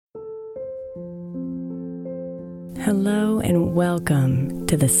Hello and welcome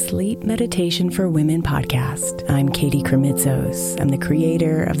to the Sleep Meditation for Women podcast. I'm Katie Kremitzos. I'm the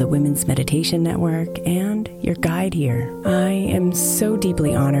creator of the Women's Meditation Network and your guide here. I am so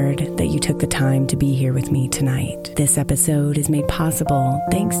deeply honored that you took the time to be here with me tonight. This episode is made possible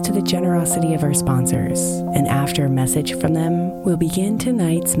thanks to the generosity of our sponsors. And after a message from them, we'll begin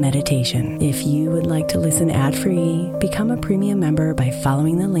tonight's meditation. If you would like to listen ad-free, become a premium member by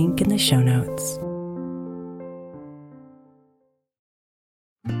following the link in the show notes.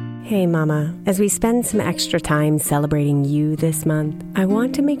 Hey Mama, as we spend some extra time celebrating you this month, I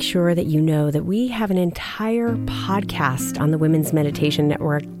want to make sure that you know that we have an entire podcast on the Women's Meditation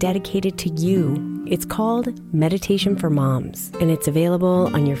Network dedicated to you. It's called Meditation for Moms, and it's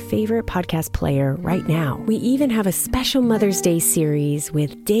available on your favorite podcast player right now. We even have a special Mother's Day series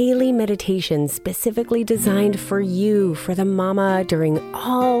with daily meditations specifically designed for you, for the mama, during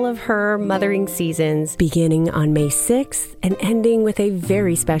all of her mothering seasons, beginning on May 6th and ending with a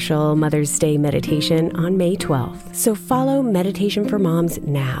very special Mother's Day meditation on May 12th. So follow Meditation for Moms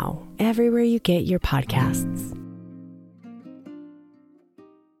now, everywhere you get your podcasts.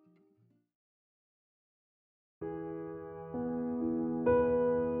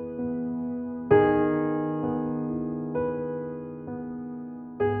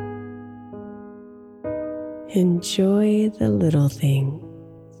 Enjoy the little things.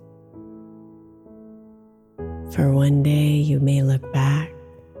 For one day you may look back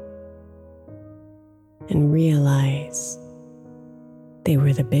and realize they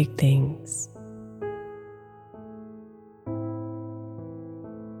were the big things.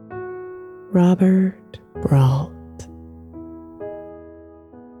 Robert Brault.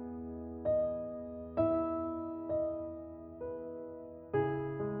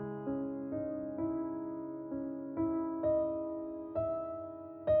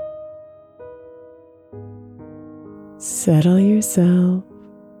 Settle yourself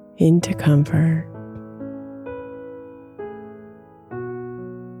into comfort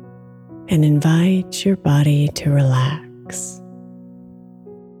and invite your body to relax.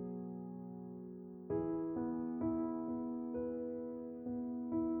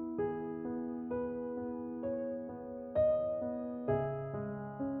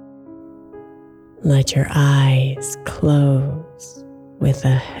 Let your eyes close with the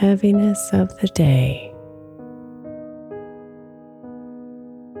heaviness of the day.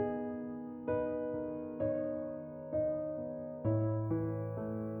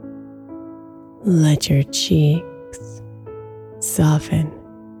 Let your cheeks soften.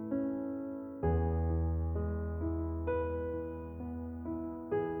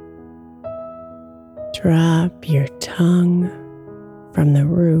 Drop your tongue from the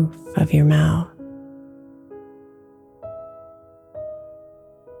roof of your mouth.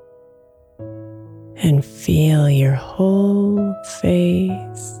 And feel your whole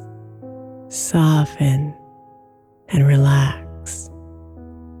face soften and relax.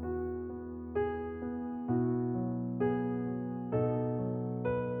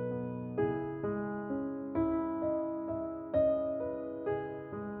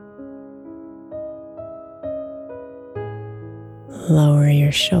 Lower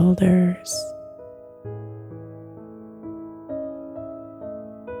your shoulders.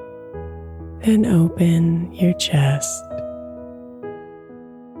 Then open your chest.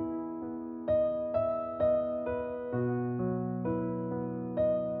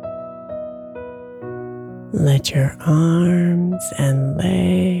 Let your arms and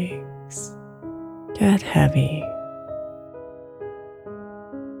legs get heavy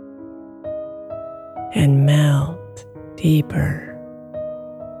and melt deeper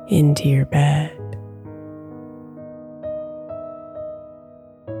into your bed.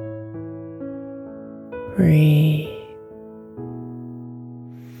 Breathe.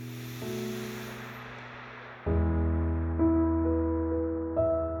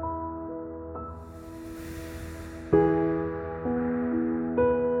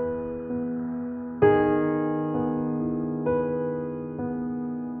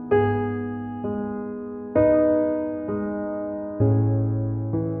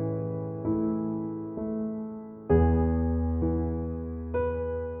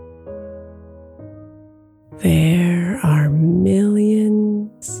 There are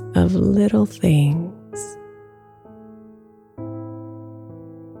millions of little things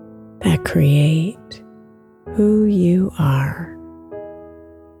that create who you are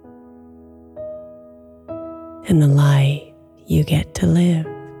and the life you get to live.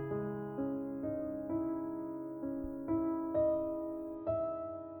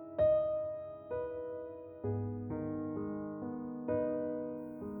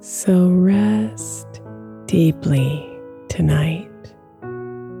 So rest deeply tonight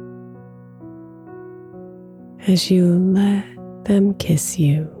as you let them kiss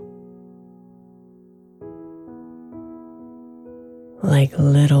you like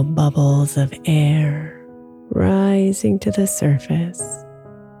little bubbles of air rising to the surface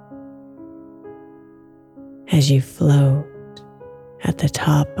as you float at the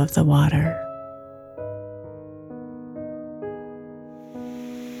top of the water.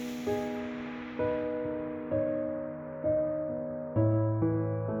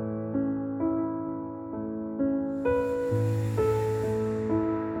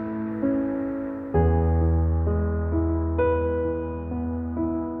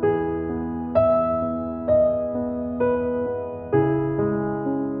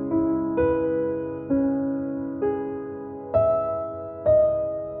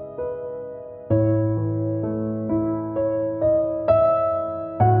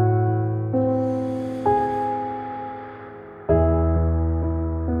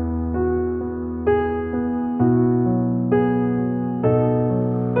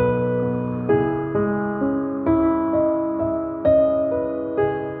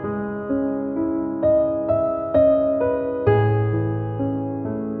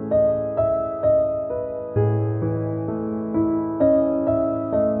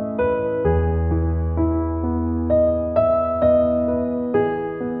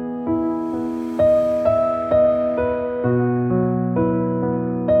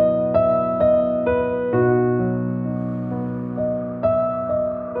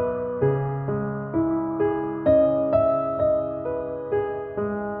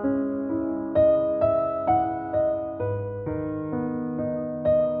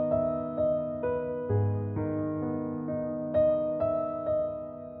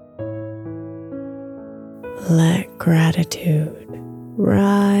 Let gratitude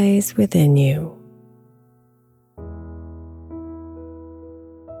rise within you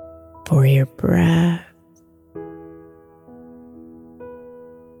for your breath,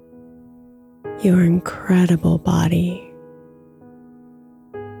 your incredible body,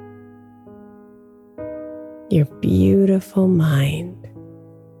 your beautiful mind,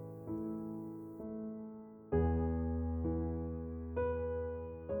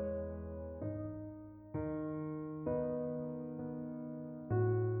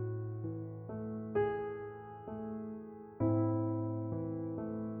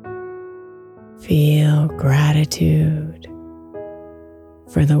 feel gratitude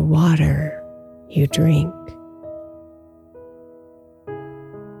for the water you drink,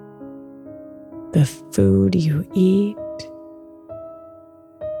 the food you eat,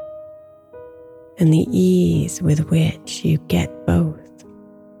 and the ease with which you get both.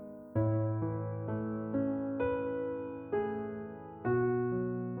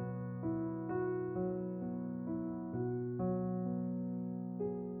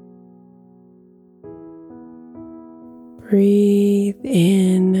 Breathe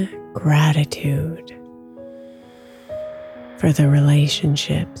in gratitude for the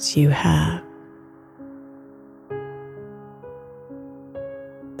relationships you have,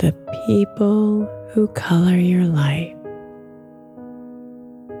 the people who color your life,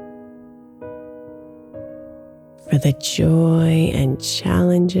 for the joy and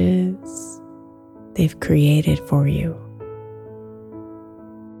challenges they've created for you.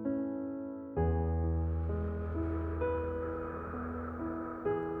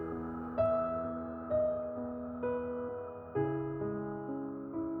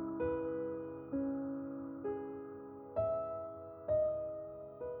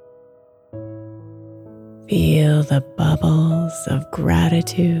 Feel the bubbles of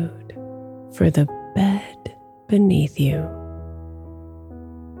gratitude for the bed beneath you,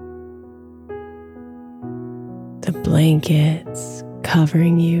 the blankets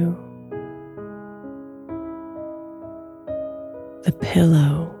covering you, the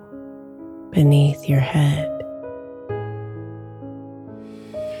pillow beneath your head.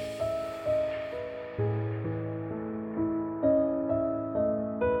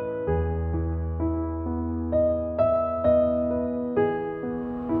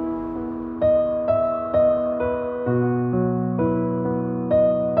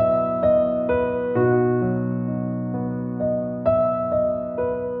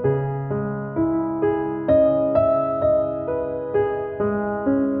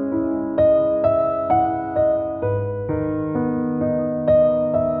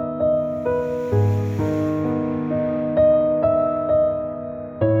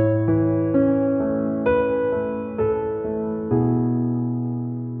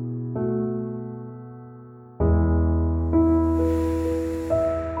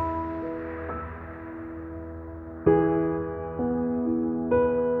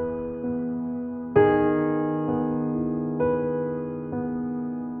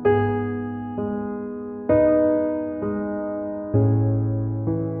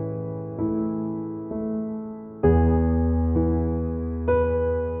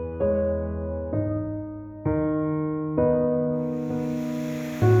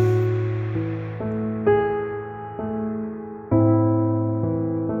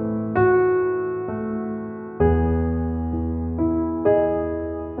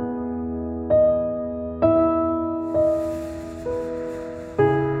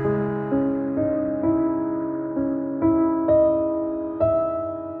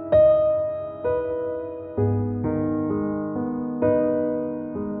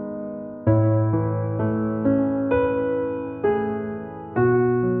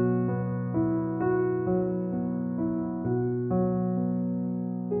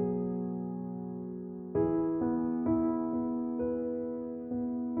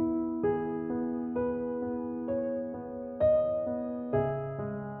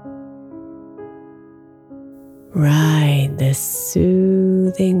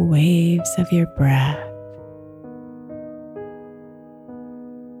 soothing waves of your breath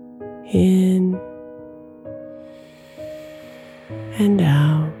in and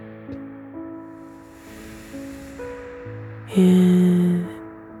out, in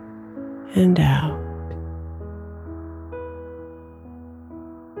and out,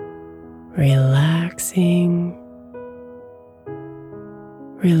 relaxing,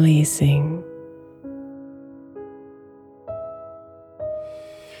 releasing.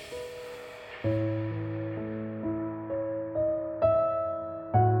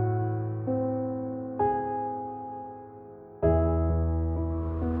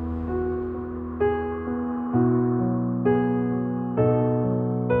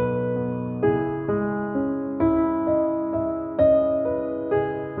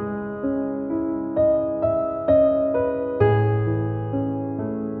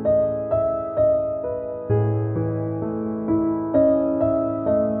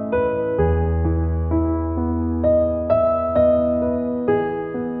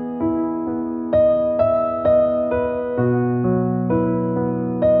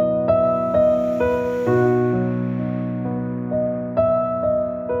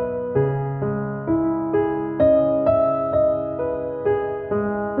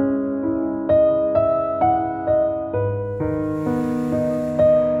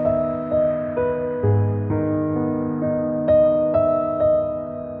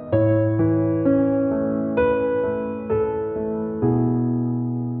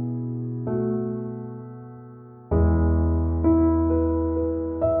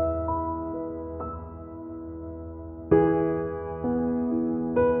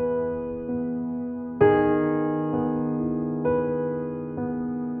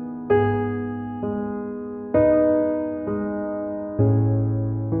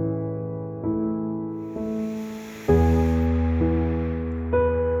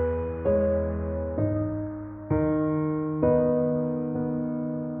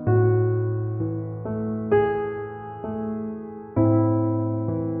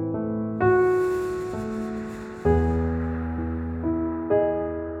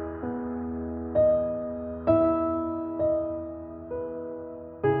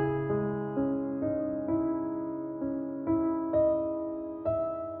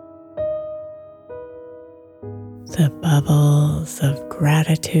 The bubbles of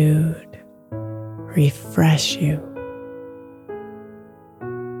gratitude refresh you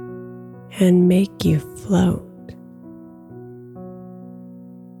and make you float.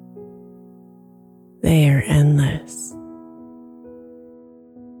 They are endless.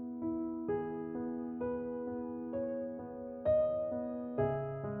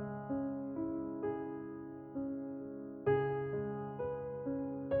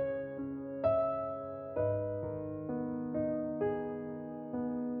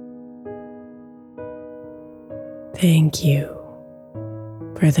 Thank you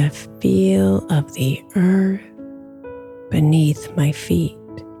for the feel of the earth beneath my feet.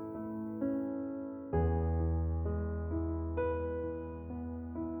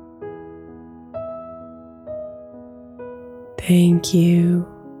 Thank you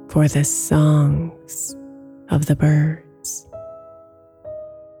for the songs of the birds.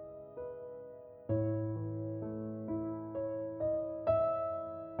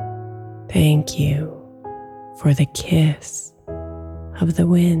 Thank you for the kiss of the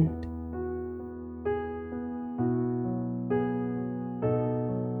wind.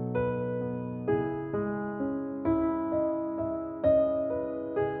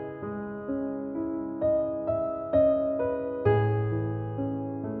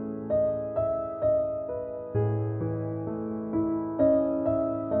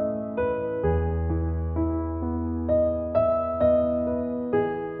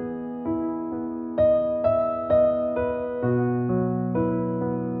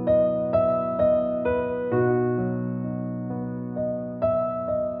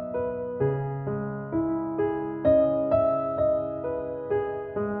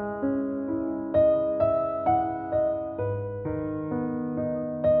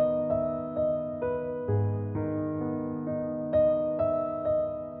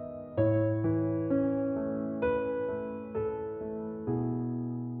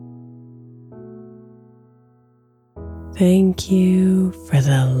 Thank you for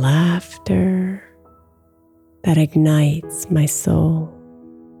the laughter that ignites my soul.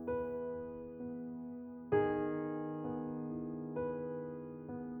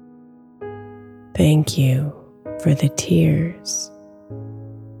 Thank you for the tears.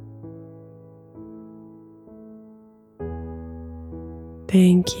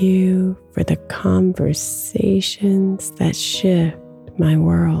 Thank you for the conversations that shift my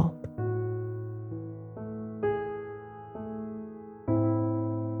world.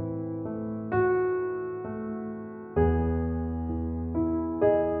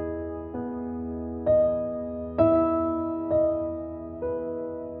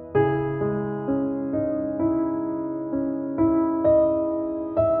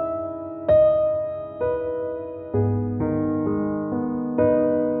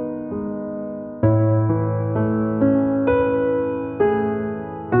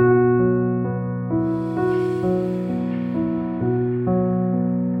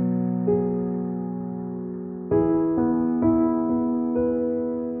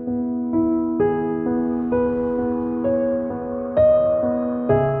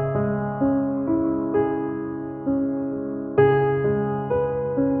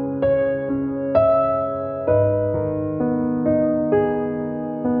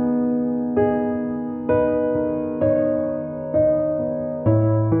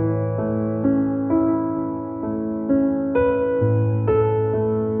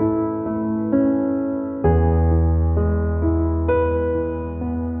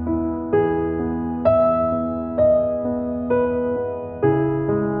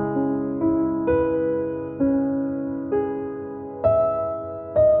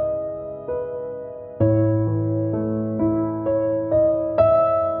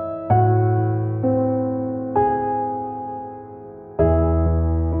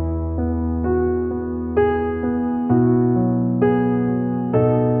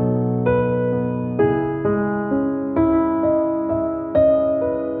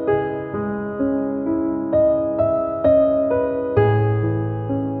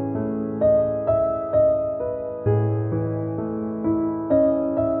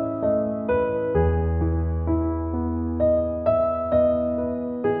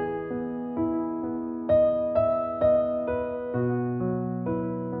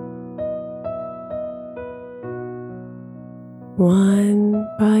 One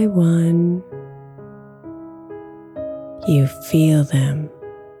by one, you feel them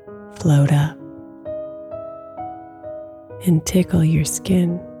float up and tickle your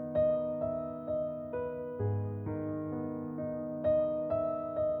skin.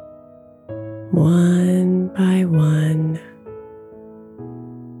 One by one,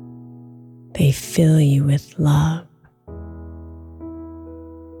 they fill you with love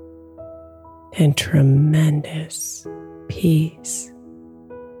and tremendous peace.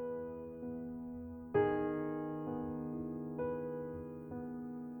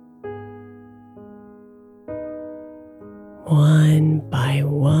 One by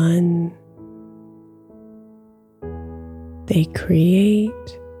one, they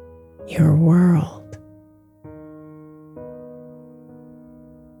create your world.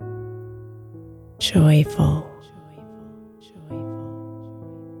 Joyful,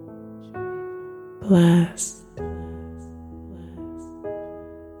 blessed,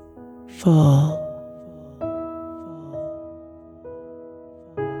 full,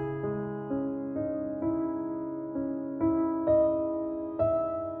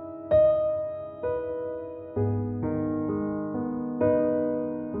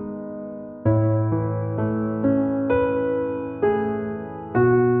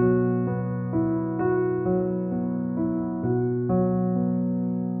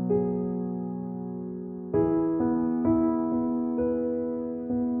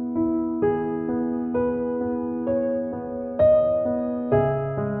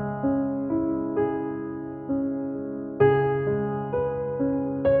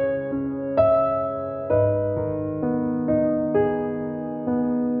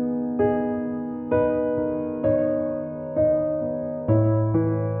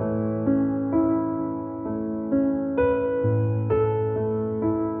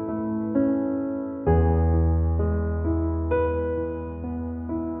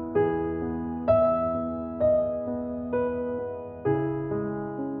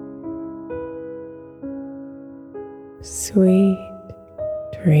 sweet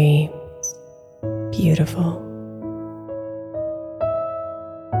dreams, beautiful.